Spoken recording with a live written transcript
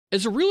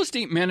As a real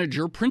estate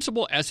manager,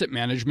 Principal Asset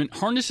Management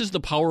harnesses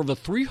the power of a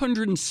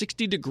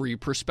 360-degree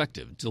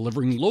perspective,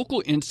 delivering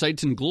local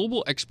insights and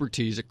global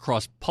expertise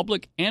across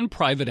public and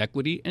private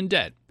equity and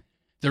debt.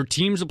 Their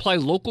teams apply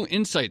local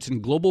insights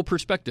and global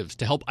perspectives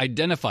to help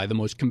identify the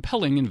most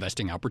compelling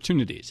investing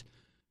opportunities.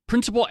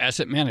 Principal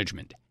Asset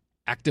Management.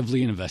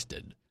 Actively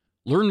invested.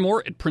 Learn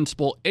more at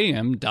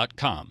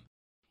principalam.com.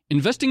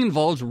 Investing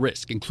involves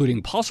risk,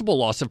 including possible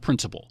loss of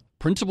principal.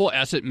 Principal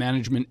Asset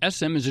Management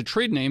SM is a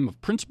trade name of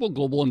Principal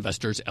Global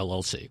Investors,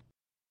 LLC.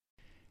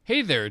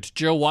 Hey there, it's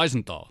Joe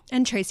Weisenthal.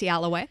 And Tracy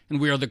Alloway. And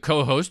we are the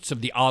co-hosts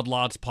of the Odd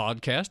Lots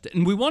podcast.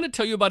 And we want to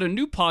tell you about a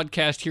new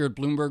podcast here at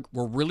Bloomberg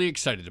we're really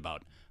excited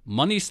about.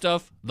 Money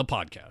Stuff, the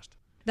podcast.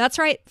 That's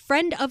right.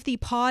 Friend of the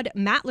pod,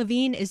 Matt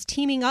Levine, is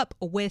teaming up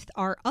with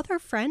our other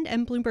friend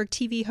and Bloomberg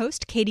TV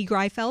host, Katie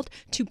Greifeld,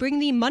 to bring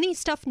the Money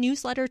Stuff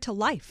newsletter to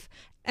life.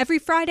 Every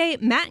Friday,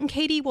 Matt and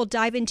Katie will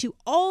dive into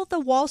all the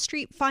Wall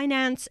Street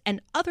finance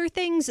and other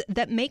things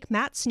that make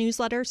Matt's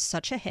newsletter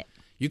such a hit.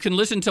 You can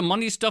listen to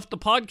Money Stuff, the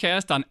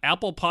podcast on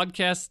Apple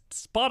Podcasts,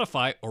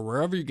 Spotify, or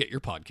wherever you get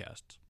your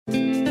podcasts.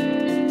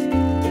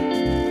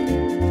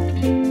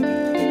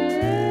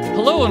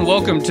 Hello and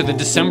welcome to the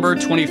December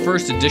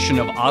 21st edition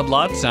of Odd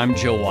Lots. I'm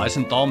Joe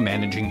Weisenthal,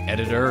 managing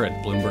editor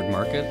at Bloomberg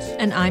Markets.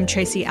 And I'm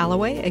Tracy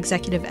Alloway,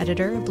 executive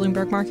editor of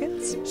Bloomberg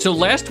Markets. So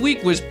last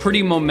week was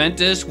pretty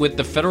momentous with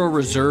the Federal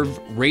Reserve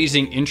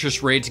raising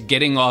interest rates,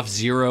 getting off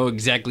zero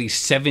exactly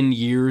 7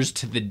 years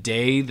to the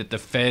day that the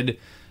Fed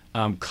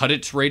cut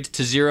its rates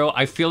to zero.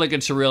 I feel like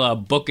it's a real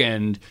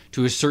bookend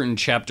to a certain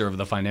chapter of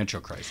the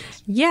financial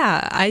crisis.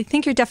 Yeah, I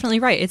think you're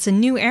definitely right. It's a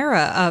new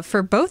era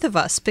for both of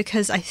us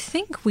because I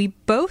think we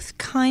both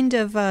kind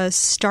of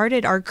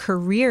started our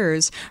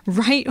careers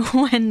right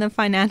when the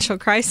financial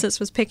crisis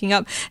was picking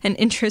up and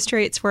interest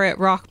rates were at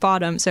rock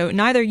bottom. So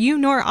neither you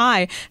nor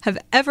I have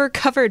ever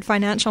covered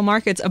financial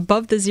markets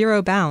above the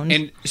zero bound.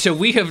 And so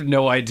we have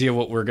no idea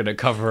what we're going to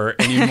cover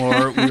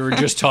anymore. We were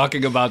just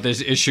talking about this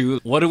issue.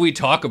 What do we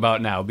talk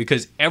about now?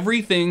 Because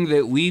everything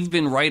that we've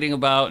been writing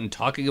about and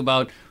talking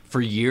about for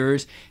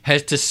years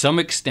has to some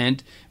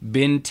extent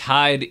been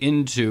tied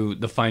into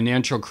the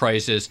financial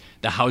crisis,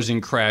 the housing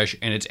crash,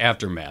 and its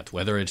aftermath.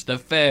 Whether it's the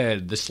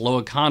Fed, the slow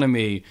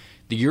economy,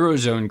 the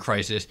Eurozone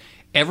crisis,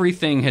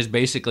 everything has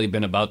basically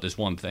been about this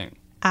one thing.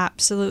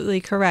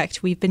 Absolutely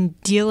correct. We've been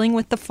dealing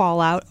with the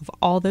fallout of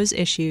all those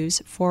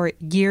issues for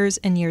years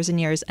and years and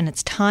years, and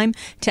it's time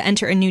to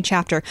enter a new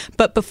chapter.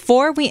 But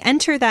before we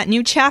enter that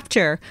new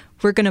chapter,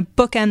 we're going to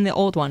bookend the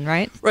old one,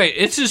 right? Right.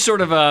 It's just sort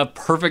of a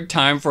perfect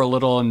time for a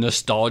little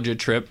nostalgia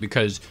trip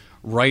because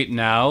right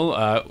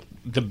now,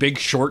 The Big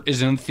Short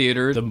is in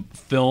theater, the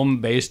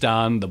film based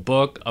on the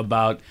book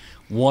about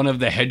one of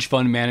the hedge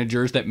fund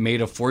managers that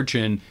made a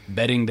fortune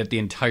betting that the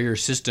entire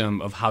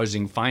system of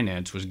housing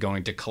finance was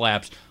going to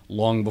collapse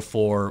long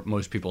before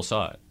most people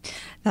saw it.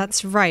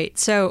 That's right.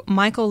 So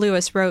Michael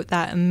Lewis wrote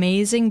that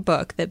amazing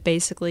book that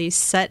basically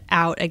set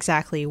out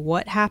exactly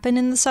what happened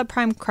in the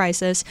subprime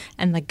crisis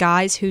and the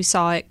guys who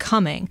saw it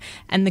coming.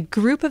 And the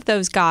group of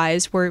those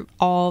guys were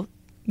all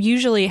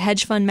usually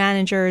hedge fund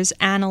managers,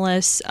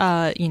 analysts,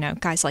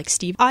 guys like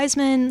Steve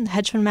Eisman,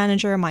 hedge fund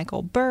manager,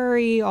 Michael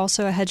Burry,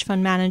 also a hedge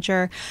fund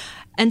manager.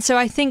 And so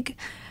I think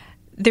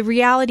the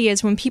reality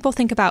is when people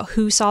think about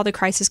who saw the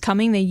crisis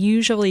coming, they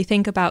usually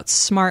think about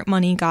smart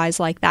money guys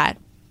like that.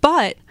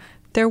 But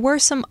there were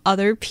some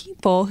other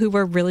people who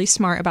were really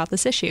smart about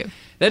this issue.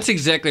 That's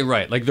exactly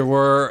right. Like there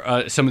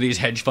were some of these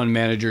hedge fund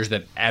managers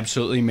that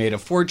absolutely made a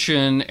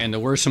fortune, and there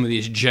were some of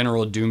these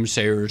general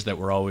doomsayers that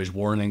were always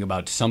warning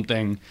about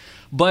something.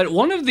 But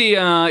one of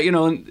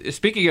the,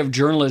 speaking of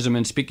journalism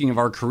and speaking of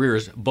our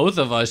careers, both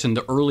of us in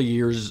the early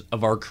years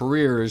of our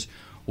careers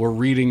were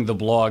reading the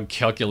blog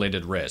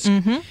Calculated Risk.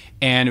 Mm-hmm.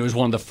 And it was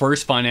one of the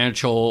first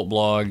financial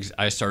blogs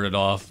I started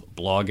off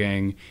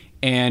blogging.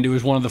 And it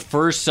was one of the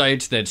first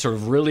sites that sort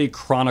of really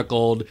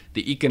chronicled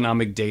the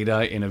economic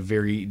data in a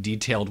very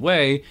detailed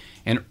way.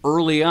 And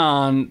early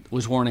on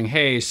was warning,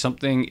 hey,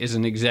 something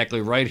isn't exactly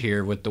right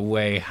here with the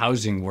way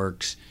housing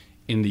works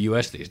in the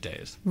U.S. these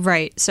days.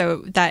 Right. So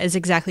that is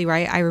exactly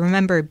right. I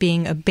remember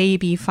being a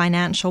baby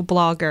financial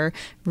blogger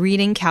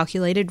reading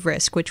Calculated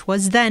Risk, which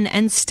was then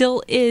and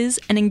still is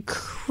an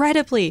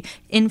incredibly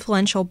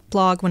influential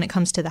blog when it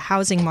comes to the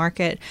housing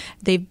market.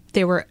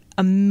 They were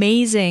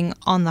amazing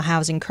on the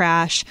housing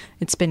crash.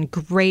 It's been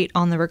great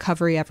on the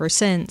recovery ever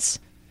since.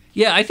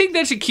 Yeah, I think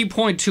that's a key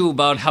point, too,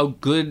 about how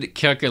good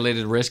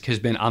Calculated Risk has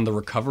been on the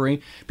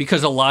recovery,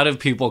 because a lot of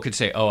people could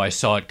say, oh, I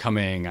saw it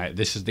coming.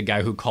 This is the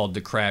guy who called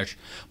the crash.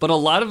 But a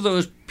lot of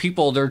those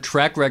people, their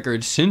track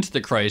record since the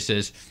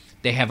crisis,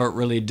 they haven't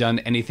really done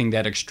anything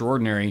that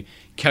extraordinary.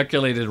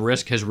 Calculated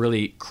Risk has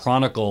really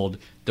chronicled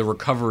the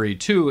recovery,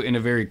 too, in a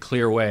very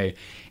clear way.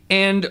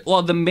 And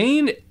while the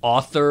main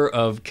author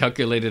of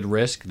Calculated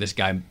Risk, this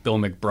guy, Bill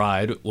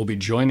McBride, will be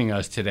joining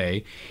us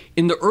today,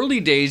 in the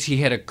early days, he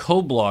had a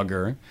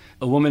co-blogger,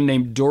 a woman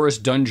named Doris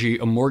Dungy,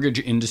 a mortgage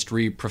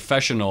industry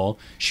professional.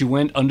 She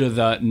went under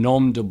the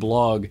nom de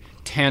blog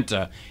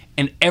Tanta.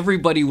 and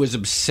everybody was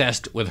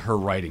obsessed with her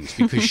writings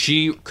because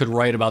she could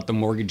write about the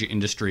mortgage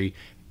industry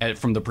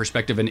from the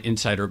perspective of an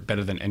insider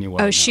better than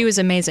anyone. Oh, she was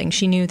amazing.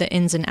 She knew the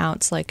ins and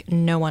outs like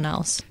no one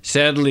else.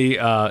 Sadly,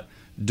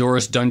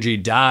 Doris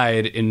Dungy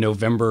died in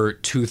November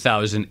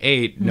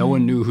 2008. No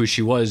one knew who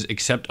she was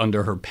except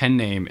under her pen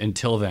name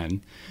until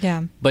then.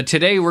 Yeah. But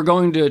today we're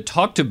going to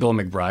talk to Bill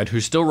McBride,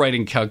 who's still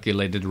writing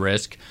Calculated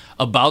Risk,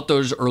 about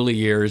those early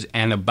years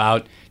and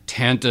about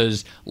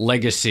Tanta's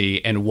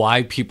legacy and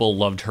why people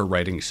loved her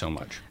writing so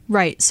much.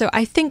 Right. So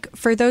I think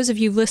for those of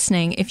you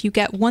listening, if you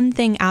get one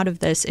thing out of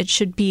this, it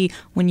should be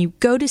when you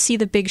go to see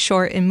The Big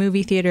Short in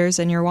movie theaters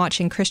and you're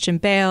watching Christian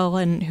Bale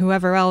and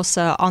whoever else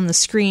on the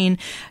screen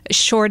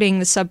shorting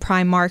the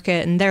subprime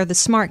market, and they're the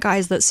smart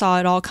guys that saw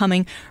it all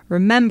coming.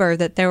 Remember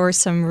that there were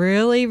some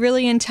really,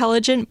 really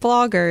intelligent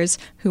bloggers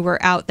who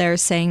were out there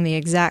saying the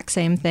exact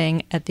same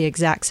thing at the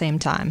exact same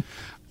time.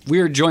 We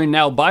are joined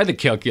now by the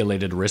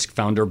Calculated Risk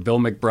founder, Bill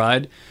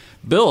McBride.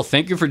 Bill,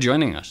 thank you for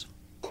joining us.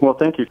 Well,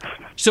 thank you.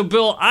 So,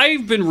 Bill,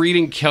 I've been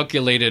reading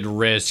Calculated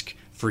Risk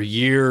for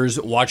years,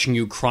 watching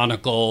you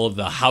chronicle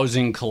the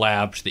housing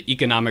collapse, the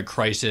economic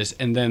crisis,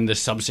 and then the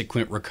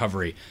subsequent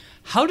recovery.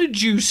 How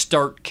did you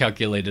start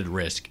Calculated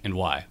Risk and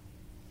why?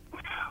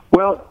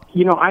 Well,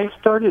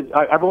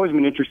 I've always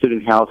been interested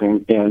in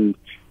housing, and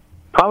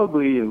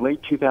probably in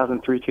late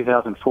 2003,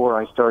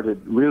 2004, I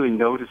started really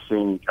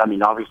noticing,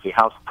 obviously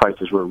house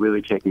prices were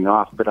really taking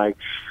off, but I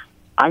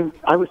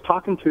was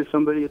talking to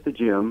somebody at the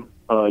gym,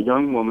 a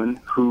young woman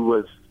who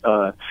was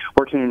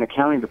working in an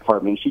accounting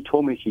department. She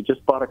told me she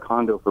just bought a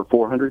condo for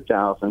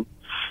 $400,000.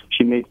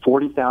 She made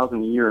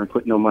 $40,000 a year and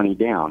put no money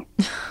down.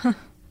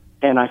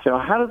 And I said, well,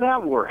 how does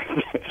that work?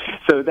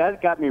 So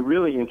that got me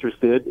really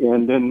interested.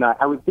 And then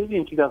I was busy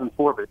in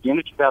 2004, but at the end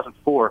of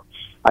 2004,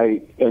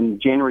 in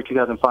January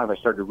 2005, I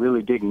started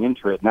really digging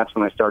into it, and that's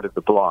when I started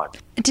the blog.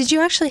 Did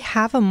you actually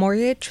have a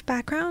mortgage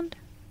background?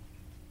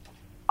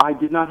 I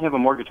did not have a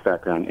mortgage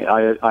background.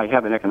 I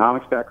have an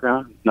economics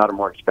background, not a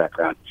mortgage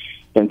background.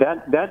 And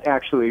that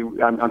actually,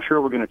 I'm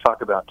sure we're going to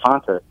talk about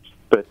Tanta,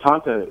 but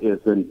Tanta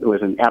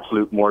was an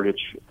absolute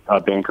mortgage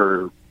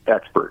banker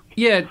expert.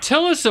 Yeah,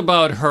 tell us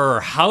about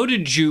her. How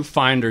did you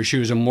find her? She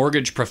was a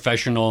mortgage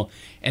professional,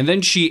 and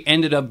then she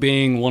ended up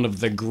being one of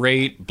the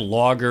great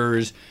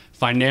bloggers,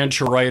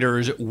 financial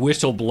writers,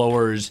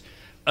 whistleblowers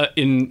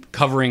in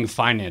covering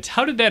finance.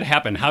 How did that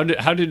happen? How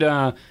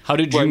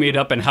did you meet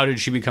up, and how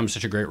did she become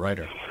such a great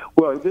writer?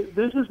 Well,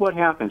 this is what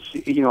happens.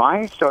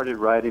 I started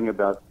writing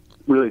about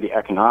really the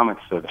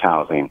economics of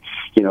housing.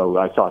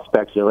 I saw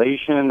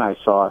speculation. I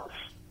saw,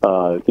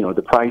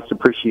 the price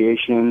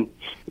appreciation.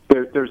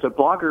 There's a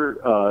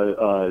blogger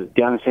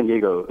down in San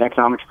Diego, an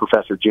economics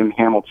professor, Jim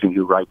Hamilton,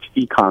 who writes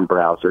Econ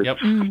Browser. Yep.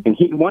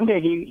 And one day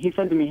he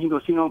said to me, he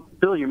goes,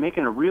 Bill, you're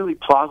making a really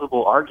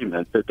plausible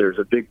argument that there's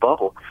a big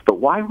bubble, but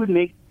why would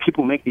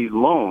people make these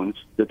loans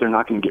that they're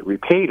not going to get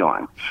repaid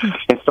on?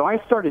 And so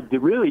I started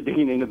really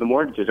digging into the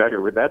mortgages. I go,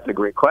 well, that's a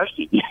great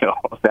question.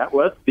 That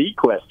was the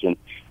question.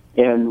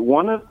 And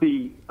one of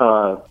the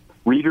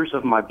readers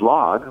of my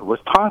blog was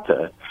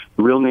Tanta,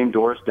 the real name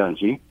Doris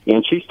Dungy,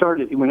 and she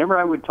started, whenever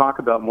I would talk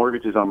about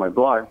mortgages on my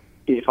blog,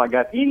 if I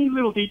got any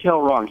little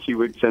detail wrong, she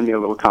would send me a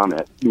little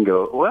comment and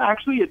go, well,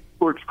 actually, it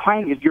works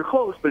you're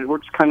close, but it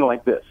works kind of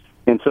like this.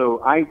 And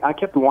so I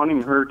kept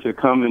wanting her to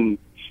come and,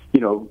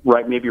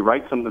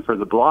 write something for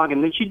the blog,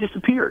 and then she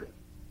disappeared.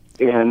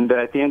 And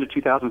at the end of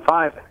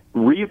 2005,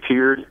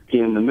 reappeared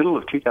in the middle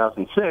of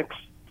 2006,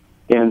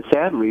 and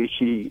sadly,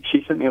 she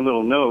sent me a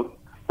little note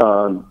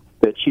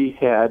that she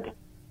had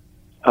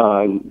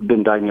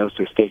been diagnosed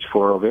with stage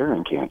 4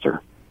 ovarian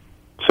cancer.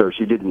 So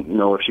she didn't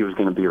know if she was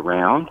going to be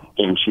around,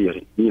 and she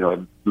had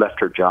left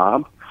her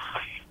job.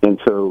 And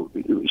so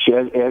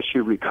as she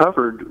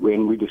recovered,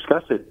 when we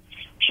discussed it,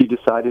 she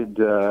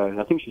decided,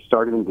 I think she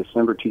started in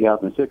December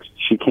 2006,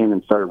 she came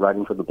and started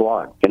writing for the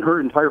blog. And her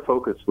entire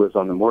focus was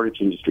on the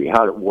mortgage industry,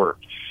 how it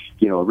worked,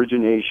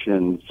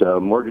 originations,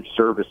 mortgage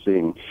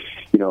servicing,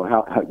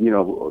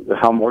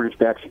 how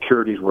mortgage-backed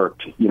securities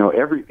worked,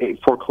 every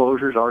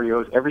foreclosures,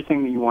 REOs,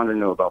 everything that you want to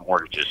know about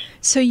mortgages.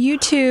 So you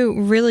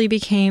two really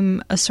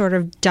became a sort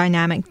of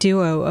dynamic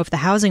duo of the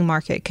housing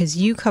market because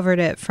you covered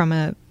it from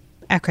a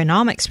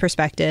economics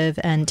perspective,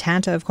 and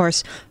Tanta, of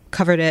course,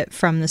 covered it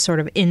from the sort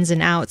of ins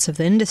and outs of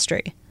the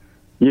industry.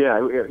 Yeah,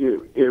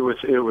 it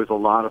was a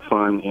lot of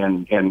fun,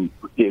 and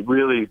it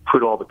really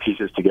put all the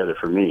pieces together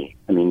for me.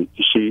 I mean,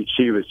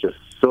 she was just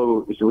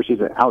she's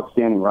an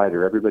outstanding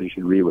writer. Everybody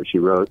should read what she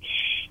wrote,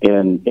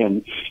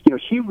 and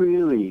she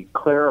really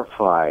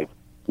clarified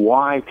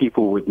why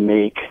people would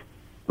make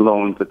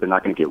loans that they're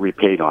not going to get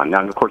repaid on.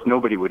 Now, of course,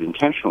 nobody would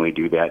intentionally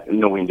do that,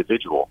 no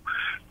individual,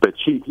 but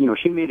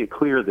she made it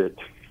clear that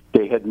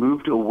they had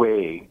moved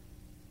away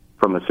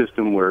from a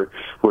system where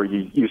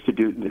you used to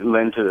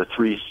lend to the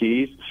 3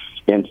 C's,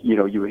 and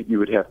you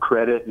would have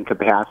credit and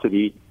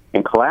capacity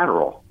and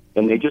collateral,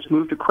 and they just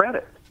moved to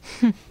credit.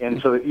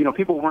 And so,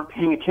 people weren't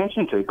paying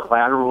attention to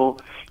collateral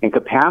and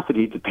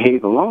capacity to pay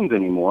the loans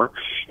anymore.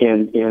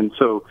 And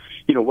so,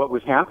 what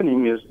was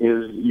happening is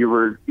you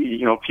were,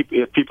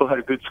 if people had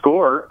a good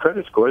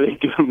credit score, they'd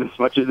give them as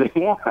much as they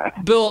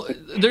want. Bill,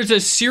 there's a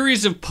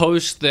series of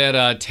posts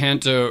that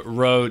Tanta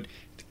wrote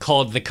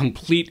called The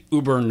Complete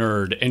Uber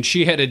Nerd, and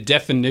she had a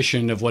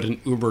definition of what an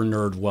Uber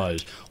nerd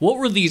was. What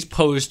were these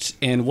posts,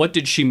 and what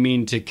did she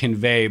mean to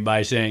convey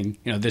by saying,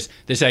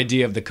 this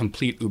idea of the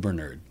complete Uber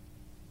nerd?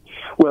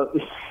 Well,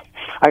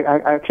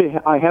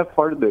 I have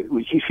part of it.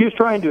 She was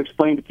trying to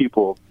explain to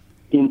people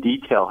in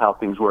detail how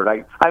things work.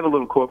 I have a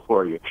little quote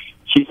for you.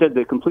 She said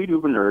the complete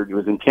Uber nerd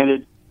was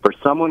intended for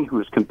someone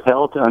who is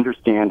compelled to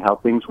understand how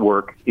things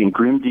work in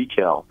grim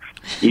detail,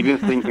 even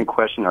if things in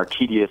question are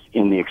tedious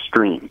in the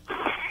extreme.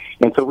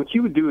 And so what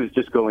you would do is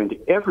just go into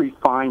every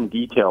fine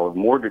detail of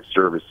mortgage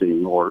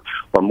servicing or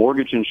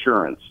mortgage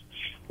insurance.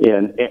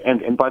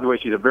 And by the way,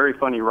 she's a very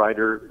funny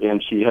writer,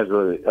 and she has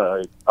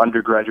a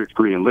undergraduate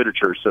degree in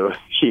literature, so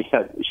she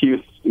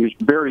was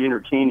very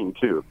entertaining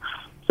too.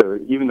 So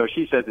even though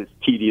she says it's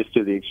tedious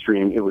to the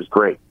extreme, it was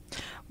great.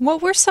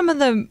 What were some of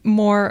the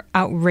more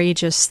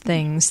outrageous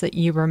things that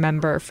you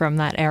remember from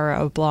that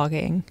era of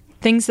blogging?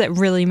 Things that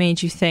really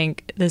made you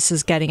think this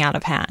is getting out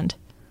of hand?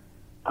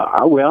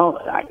 Well,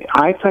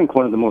 I think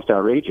one of the most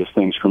outrageous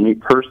things for me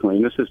personally,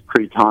 and this is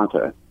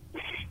pre-Tanta,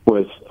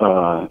 was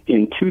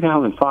in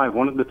 2005,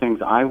 one of the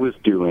things I was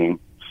doing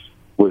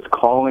was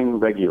calling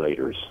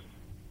regulators.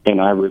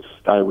 And I was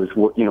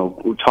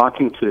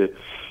talking to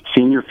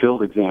senior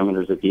field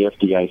examiners at the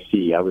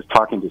FDIC. I was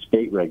talking to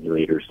state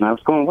regulators, and I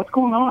was going, what's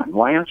going on?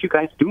 Why aren't you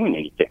guys doing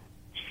anything?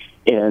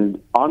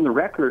 And on the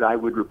record, I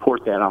would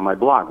report that on my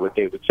blog. What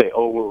they would say,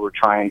 we're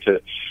trying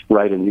to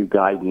write a new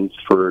guidance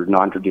for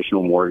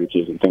non-traditional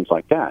mortgages and things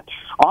like that.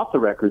 Off the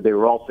record, they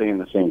were all saying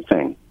the same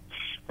thing.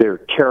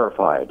 They're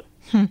terrified,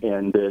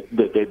 and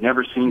that they've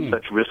never seen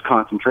such risk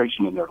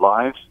concentration in their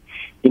lives.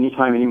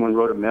 Anytime anyone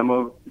wrote a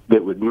memo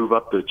that would move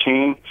up the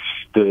chain,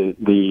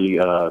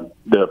 the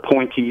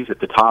appointees at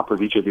the top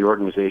of each of the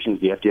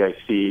organizations, the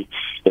FDIC,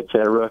 et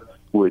cetera,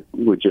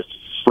 would just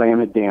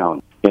slam it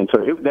down. And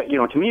so,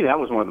 to me, that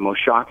was one of the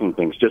most shocking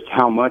things, just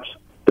how much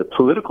the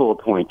political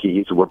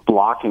appointees were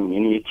blocking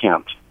any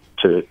attempt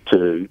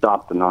to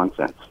stop the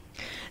nonsense.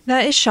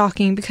 That is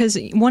shocking, because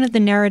one of the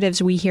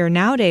narratives we hear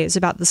nowadays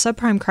about the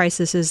subprime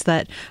crisis is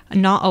that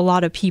not a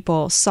lot of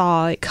people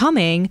saw it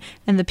coming,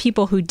 and the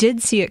people who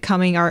did see it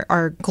coming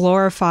are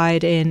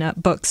glorified in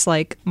books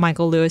like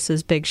Michael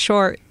Lewis's Big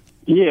Short.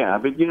 Yeah,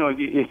 but, if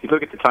you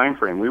look at the time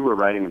frame, we were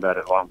writing about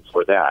it long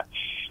before that.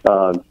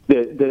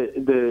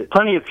 The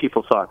plenty of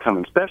people saw it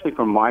coming, especially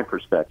from my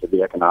perspective,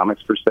 the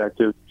economics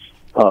perspective.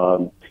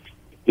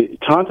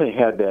 Tanta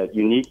had that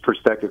unique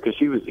perspective because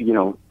she was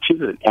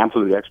an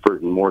absolute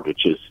expert in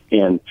mortgages,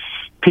 and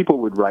people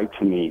would write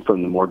to me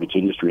from the mortgage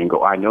industry and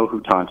go, I know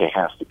who Tanta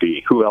has to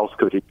be. Who else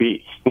could it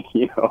be?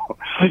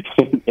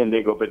 And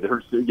they go, but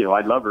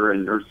I love her,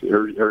 and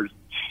her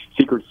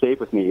secret's safe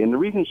with me. And the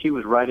reason she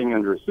was writing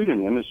under a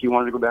pseudonym is she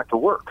wanted to go back to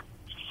work.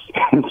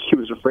 And she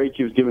was afraid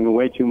she was giving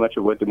away too much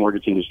of what the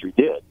mortgage industry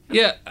did.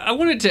 Yeah, I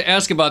wanted to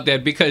ask about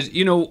that because,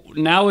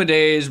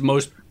 nowadays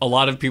a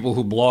lot of people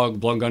who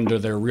blog under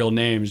their real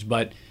names,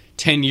 but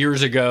 10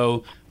 years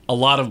ago, a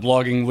lot of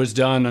blogging was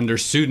done under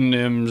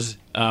pseudonyms.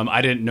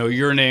 I didn't know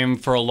your name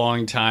for a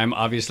long time.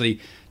 Obviously,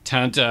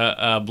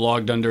 Tanta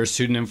blogged under a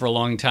pseudonym for a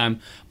long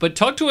time. But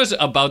talk to us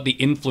about the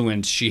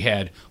influence she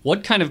had.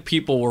 What kind of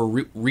people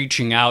were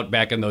reaching out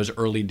back in those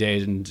early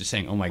days and just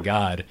saying, oh, my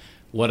God,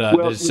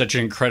 this is such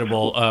an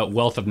incredible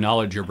wealth of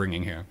knowledge you're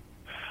bringing here?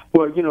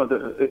 Well,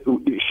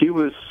 she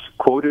was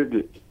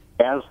quoted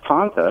as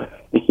Tanta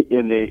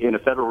in a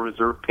Federal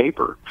Reserve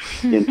paper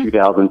in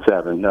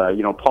 2007.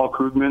 Paul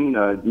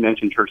Krugman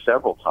mentioned her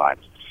several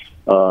times.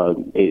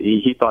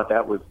 He thought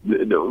that was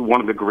one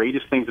of the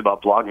greatest things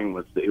about blogging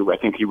was, I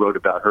think he wrote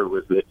about her,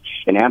 was that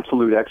an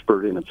absolute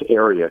expert in its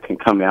area can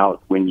come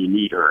out when you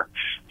need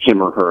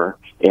him or her,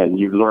 and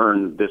you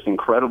learn this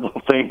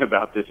incredible thing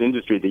about this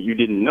industry that you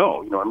didn't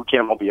know. We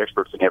can't all be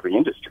experts in every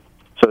industry.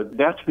 So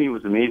that to me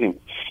was amazing.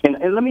 And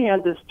let me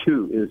add this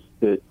too, is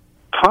that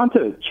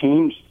Tanta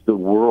changed the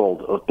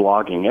world of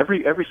blogging.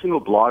 Every single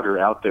blogger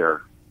out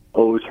there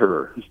owes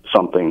her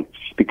something,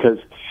 because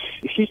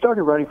she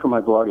started writing for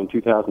my blog in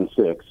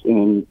 2006, and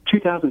in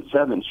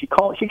 2007 she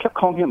kept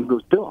calling him and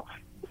goes, Bill,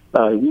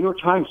 New York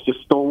Times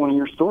just stole one of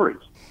your stories.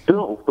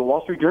 Bill, the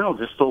Wall Street Journal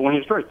just stole one of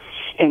your stories.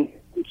 And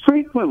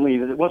frequently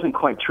it wasn't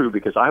quite true,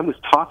 because I was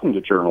talking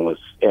to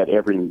journalists at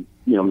every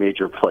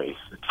major place,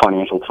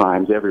 Financial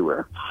Times,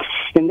 everywhere.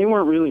 And they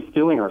weren't really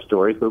stealing our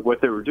stories, but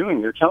what they were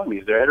doing, they're telling me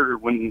is their editor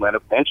wouldn't let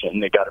them mention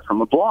they got it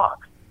from a blog.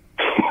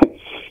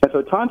 And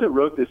so Tanta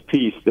wrote this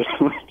piece that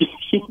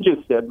she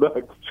just said,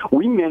 look,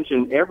 we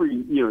mention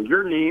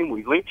your name,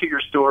 we link to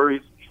your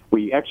stories,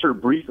 we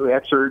briefly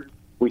excerpt,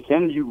 we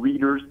send you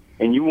readers,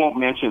 and you won't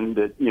mention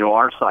that,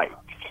 our site.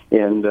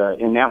 And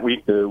in that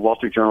week, the Wall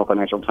Street Journal,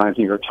 Financial Times,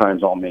 New York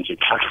Times all mentioned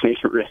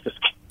calculated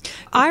risk.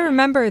 I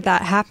remember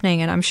that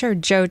happening, and I'm sure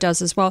Joe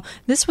does as well.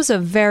 This was a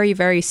very,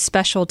 very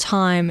special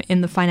time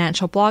in the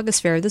financial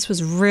blogosphere. This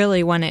was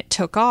really when it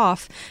took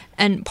off,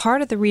 and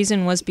part of the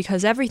reason was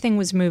because everything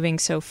was moving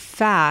so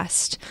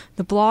fast.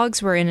 The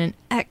blogs were in an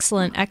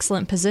excellent,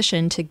 excellent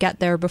position to get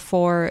there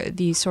before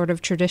the sort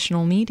of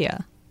traditional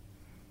media.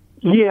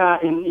 Yeah,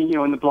 and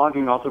and the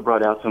blogging also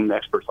brought out some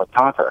experts like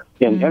Tanta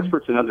and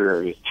experts in other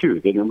areas too.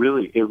 That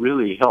it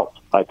really helped,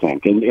 I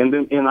think,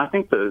 and I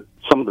think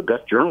some of the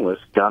best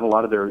journalists got a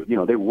lot of their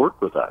they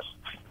worked with us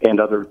and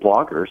other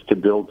bloggers to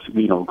build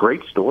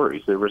great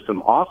stories. There were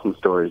some awesome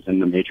stories in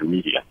the major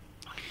media.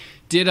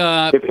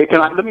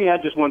 Let me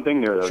add just one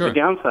thing there though. Sure. The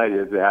downside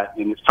is that,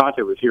 and if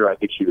Tanta was here, I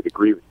think she would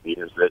agree with me,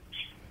 is that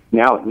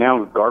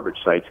now garbage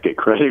sites get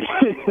credited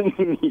in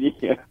the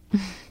media.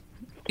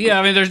 Yeah,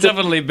 I mean, there's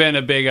definitely been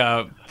a big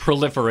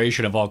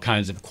proliferation of all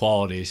kinds of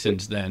quality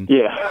since then.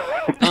 Yeah.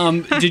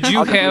 Did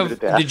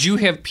you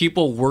have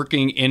people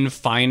working in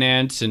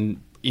finance and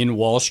in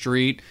Wall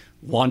Street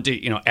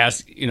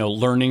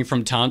learning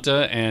from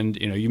Tanta? And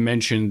you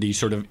mentioned the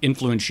sort of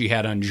influence she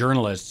had on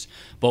journalists,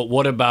 but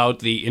what about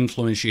the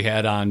influence she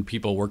had on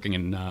people working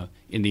in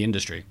the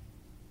industry?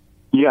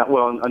 Yeah,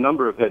 well, a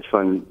number of hedge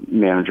fund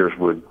managers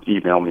would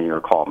email me or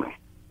call me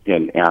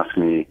and ask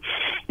me,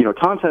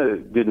 Tanta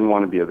didn't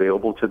want to be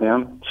available to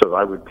them, so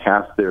I would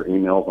pass their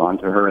emails on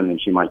to her, and then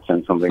she might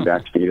send something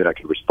back to me that I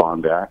could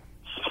respond back.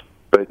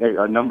 But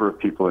a number of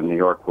people in New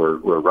York were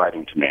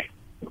writing to me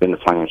in the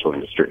financial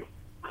industry.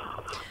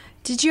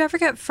 Did you ever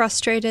get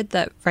frustrated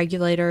that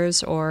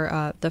regulators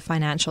or the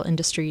financial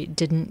industry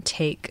didn't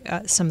take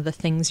some of the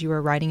things you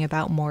were writing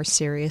about more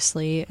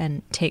seriously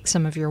and take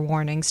some of your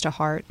warnings to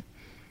heart?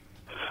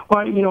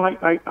 Well,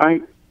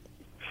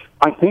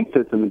 I think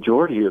that the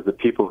majority of the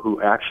people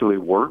who actually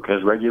work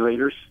as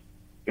regulators,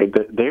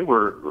 they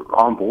were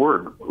on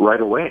board right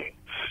away.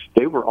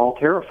 They were all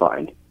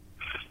terrified,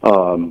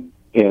 and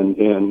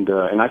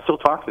I still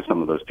talk to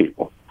some of those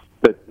people.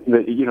 But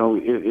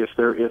if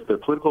the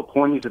political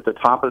appointees at the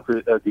top of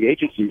the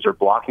agencies are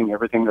blocking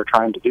everything they're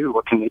trying to do,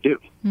 what can they do?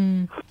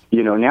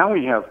 Now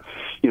we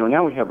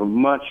have a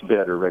much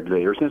better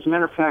regulators. And as a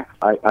matter of fact,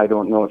 I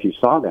don't know if you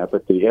saw that,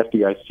 but the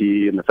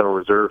FDIC and the Federal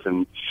Reserve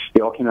and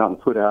they all came out and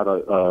put out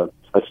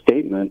a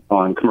statement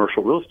on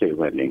commercial real estate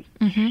lending.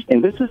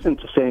 And this isn't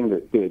saying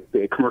that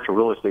the commercial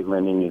real estate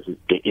lending is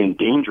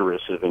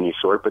dangerous of any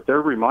sort, but they're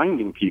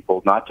reminding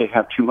people not to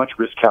have too much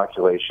risk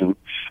calculation,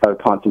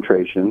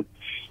 concentration,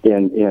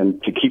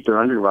 and to keep their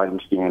underwriting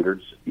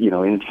standards,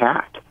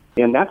 intact.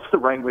 And that's the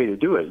right way to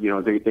do it.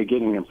 They're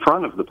getting in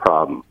front of the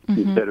problem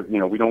instead of,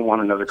 we don't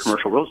want another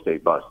commercial real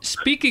estate bust.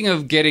 Speaking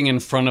of getting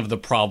in front of the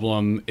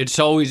problem, it's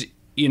always,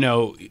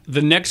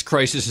 the next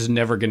crisis is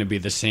never going to be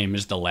the same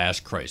as the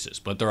last crisis,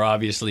 but there are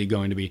obviously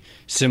going to be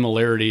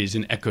similarities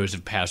and echoes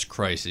of past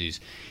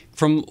crises.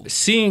 From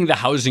seeing the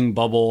housing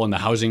bubble and the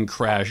housing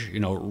crash,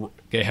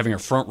 having a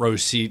front row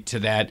seat to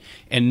that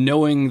and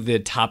knowing the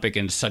topic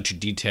in such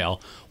detail,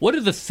 what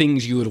are the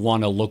things you would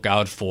want to look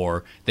out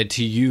for that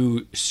to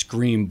you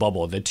scream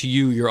bubble, that to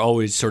you you're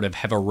always sort of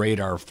have a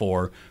radar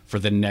for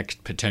the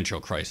next potential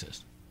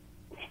crisis?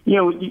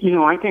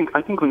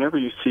 I think whenever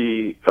you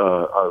see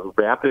a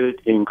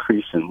rapid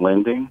increase in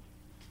lending,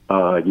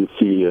 you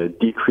see a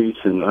decrease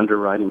in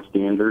underwriting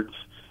standards,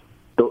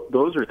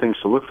 those are things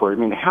to look for. I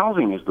mean,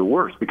 housing is the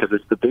worst because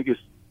it's the biggest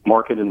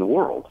market in the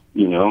world,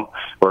 or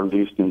at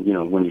least when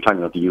you're talking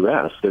about the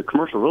U.S. The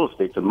commercial real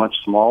estate's a much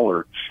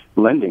smaller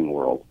lending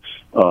world.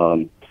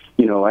 I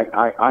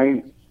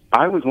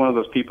was one of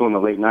those people in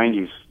the late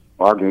 90s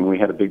arguing we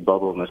had a big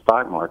bubble in the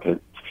stock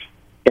market.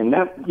 And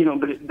that,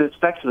 but the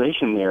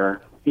speculation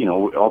there,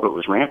 although it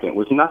was rampant,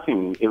 was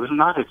nothing, it was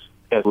not as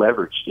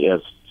leveraged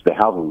as the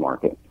housing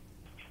market.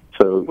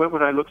 So what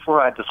would I look for?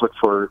 I'd just look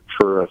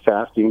for a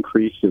fast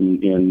increase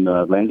in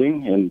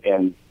lending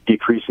and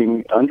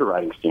decreasing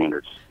underwriting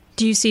standards.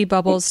 Do you see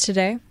bubbles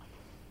today?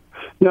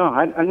 No,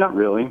 I'm not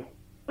really.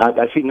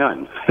 I see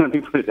none. Let me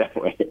put it that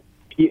way.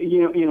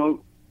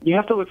 You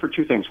have to look for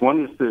two things.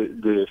 One is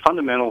the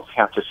fundamentals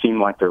have to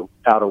seem like they're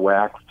out of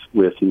whack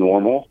with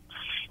normal.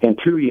 And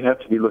two, you have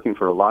to be looking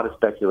for a lot of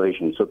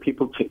speculation. So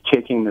people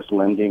taking this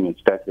lending and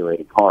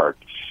speculating hard.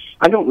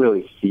 I don't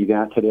really see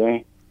that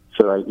today.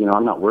 So,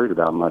 I'm not worried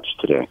about much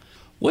today.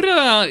 What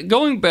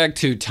going back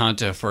to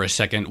Tanta for a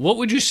second, what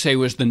would you say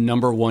was the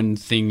number one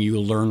thing you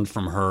learned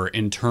from her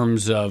in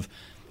terms of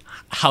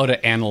how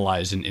to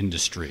analyze an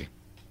industry?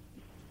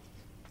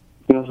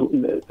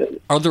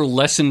 Are there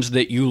lessons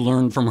that you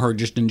learned from her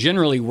just in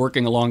generally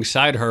working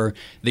alongside her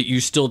that you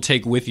still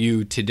take with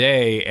you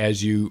today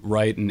as you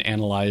write and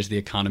analyze the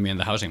economy and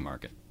the housing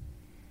market?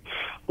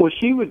 Well,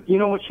 she would,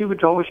 what she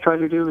would always try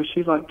to do is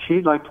she'd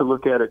like to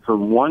look at it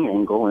from one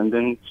angle and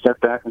then step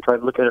back and try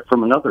to look at it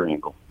from another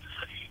angle.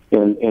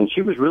 And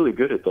she was really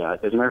good at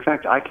that. As a matter of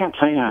fact, I can't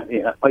tell you,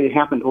 it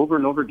happened over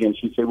and over again.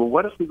 She'd say, well,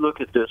 what if we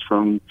look at this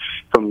from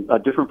a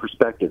different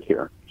perspective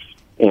here?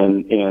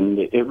 And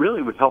it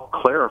really would help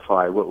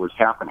clarify what was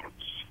happening.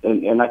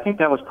 And I think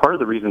that was part of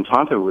the reason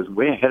Tanta was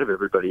way ahead of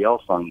everybody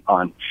else on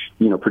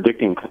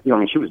predicting.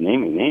 She was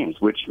naming names,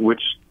 which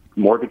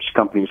mortgage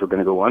companies were going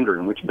to go under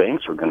and which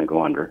banks were going to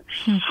go under.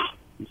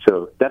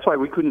 So that's why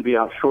we couldn't be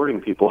out shorting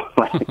people.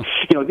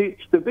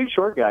 The Big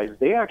Short guys,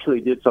 they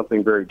actually did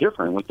something very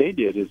different. What they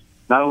did is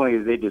not only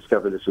did they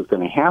discover this was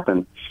going to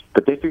happen,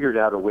 but they figured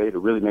out a way to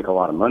really make a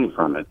lot of money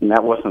from it. And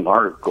that wasn't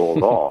our goal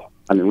at all.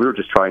 I mean, we were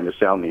just trying to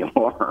sound the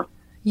alarm.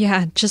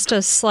 Yeah, just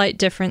a slight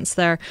difference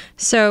there.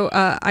 So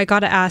I got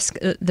to ask,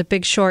 The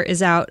Big Short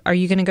is out. Are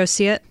you going to go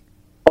see it?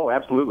 Oh,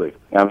 absolutely.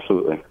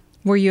 Absolutely.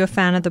 Were you a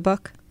fan of the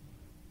book?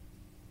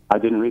 I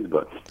didn't read the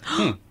book.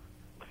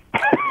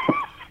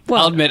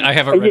 Well, I'll admit I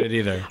haven't read it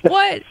either.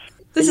 What?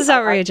 This is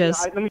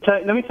outrageous. Let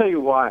me tell you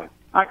why.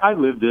 I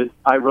lived it.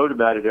 I wrote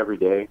about it every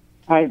day.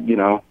 I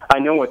know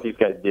what these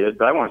guys did,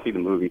 but I want to see the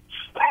movie.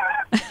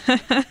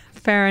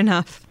 Fair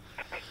enough.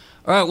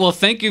 All right. Well,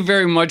 thank you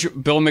very much,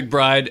 Bill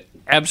McBride.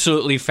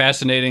 Absolutely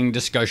fascinating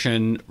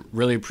discussion.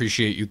 Really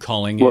appreciate you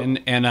calling in.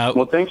 And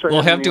thanks for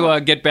we'll have having me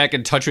to get back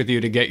in touch with you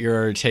to get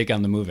your take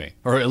on the movie,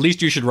 or at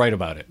least you should write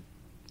about it.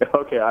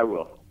 Okay, I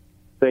will.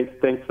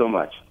 Thanks so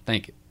much.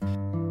 Thank you.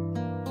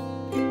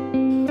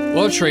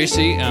 Well,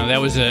 Tracy,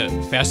 that was a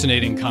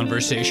fascinating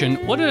conversation.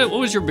 What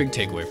was your big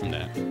takeaway from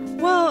that?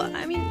 Well,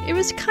 I mean, it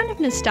was kind of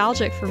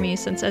nostalgic for me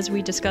since, as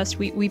we discussed,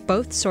 we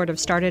both sort of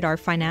started our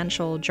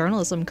financial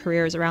journalism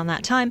careers around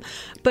that time.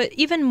 But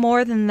even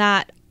more than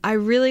that, I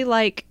really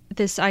like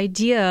this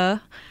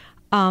idea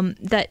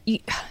that,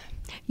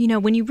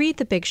 when you read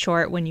The Big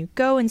Short, when you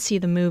go and see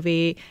the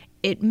movie,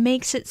 it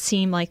makes it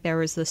seem like there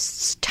was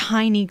this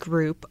tiny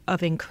group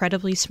of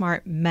incredibly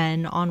smart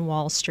men on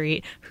Wall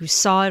Street who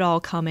saw it all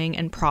coming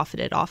and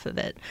profited off of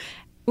it,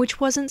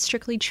 which wasn't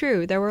strictly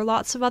true. There were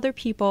lots of other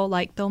people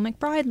like Bill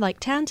McBride, like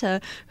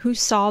Tanta, who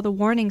saw the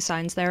warning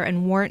signs there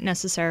and weren't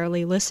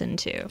necessarily listened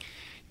to.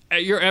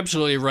 You're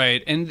absolutely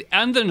right. And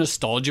the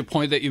nostalgia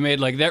point that you made,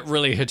 like, that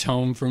really hits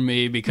home for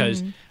me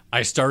because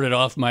I started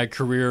off my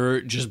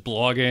career just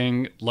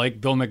blogging like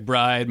Bill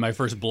McBride. My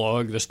first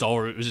blog, The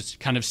Stalwart, was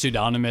kind of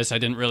pseudonymous. I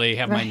didn't really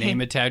have my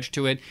name attached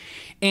to it.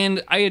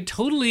 And I had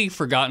totally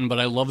forgotten, but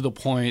I love the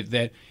point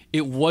that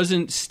it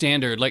wasn't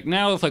standard. Like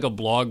now, if like a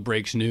blog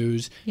breaks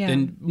news,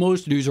 then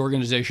most news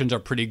organizations are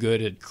pretty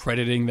good at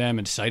crediting them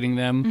and citing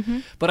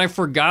them. But I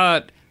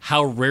forgot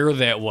how rare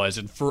that was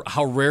and for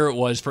how rare it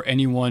was for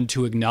anyone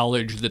to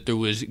acknowledge that there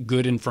was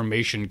good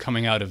information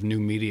coming out of new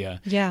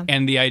media. Yeah.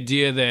 And the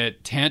idea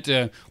that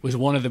Tanta was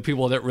one of the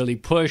people that really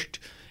pushed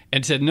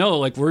and said, no,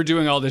 like we're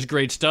doing all this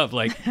great stuff.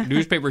 Like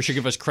newspapers should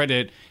give us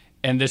credit.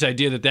 And this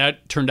idea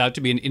that turned out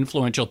to be an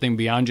influential thing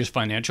beyond just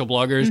financial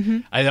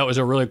bloggers, I thought was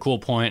a really cool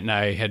point, and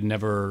I had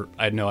no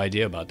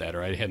idea about that,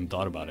 or I hadn't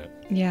thought about it.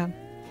 Yeah.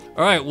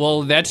 All right,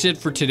 well, that's it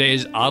for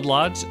today's Odd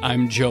Lots.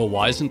 I'm Joe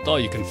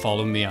Weisenthal. You can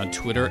follow me on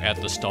Twitter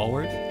at The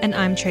Stalwart. And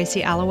I'm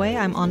Tracy Alloway.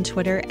 I'm on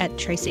Twitter at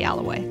Tracy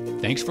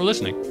Alloway. Thanks for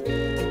listening.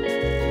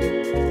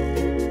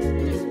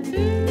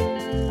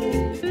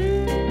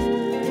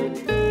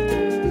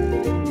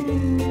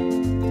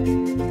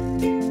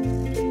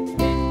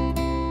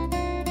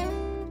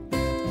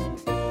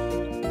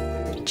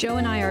 Joe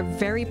and I are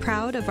very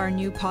proud of our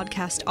new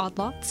podcast, Odd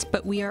Lots,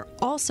 but we are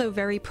also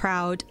very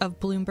proud of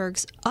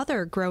Bloomberg's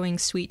other growing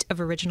suite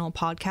of original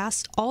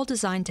podcasts, all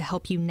designed to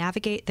help you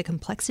navigate the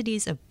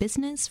complexities of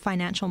business,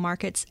 financial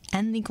markets,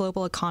 and the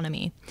global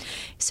economy.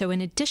 So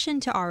in addition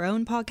to our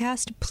own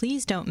podcast,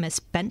 please don't miss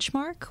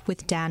Benchmark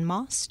with Dan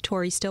Moss,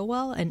 Tori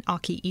Stillwell, and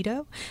Aki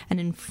Ito, an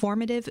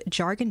informative,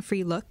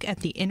 jargon-free look at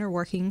the inner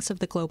workings of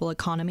the global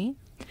economy.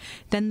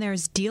 Then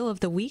there's Deal of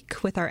the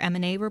Week with our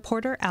M&A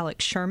reporter,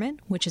 Alex Sherman,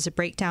 which is a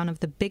breakdown of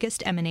the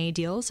biggest M&A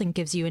deals and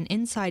gives you an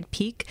inside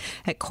peek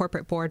at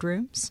corporate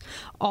boardrooms.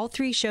 All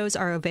three shows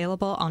are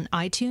available on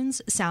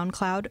iTunes,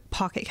 SoundCloud,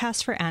 Pocket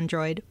Cast for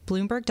Android,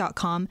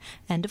 Bloomberg.com,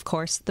 and of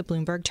course, the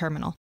Bloomberg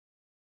Terminal.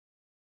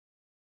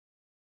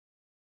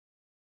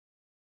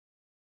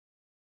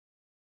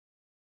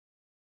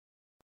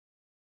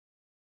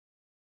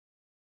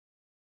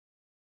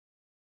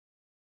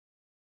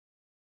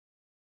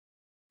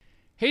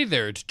 Hey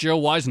there, it's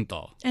Joe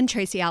Weisenthal. And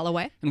Tracy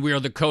Alloway. And we are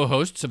the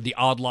co-hosts of the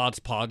Odd Lots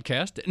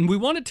podcast. And we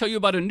want to tell you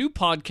about a new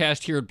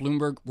podcast here at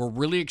Bloomberg we're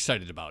really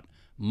excited about.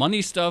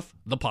 Money Stuff,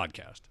 the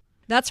podcast.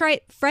 That's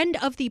right. Friend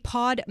of the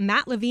pod,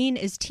 Matt Levine,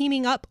 is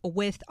teaming up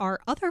with our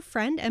other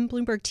friend and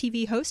Bloomberg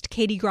TV host,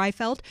 Katie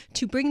Greifeld,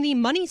 to bring the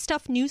Money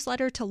Stuff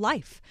newsletter to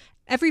life.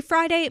 Every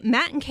Friday,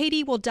 Matt and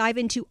Katie will dive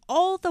into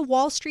all the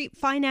Wall Street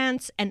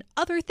finance and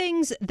other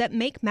things that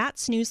make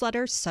Matt's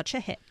newsletter such a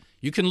hit.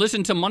 You can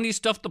listen to Money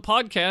Stuff, the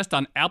podcast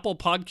on Apple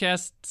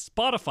Podcasts,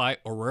 Spotify,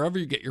 or wherever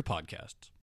you get your podcasts.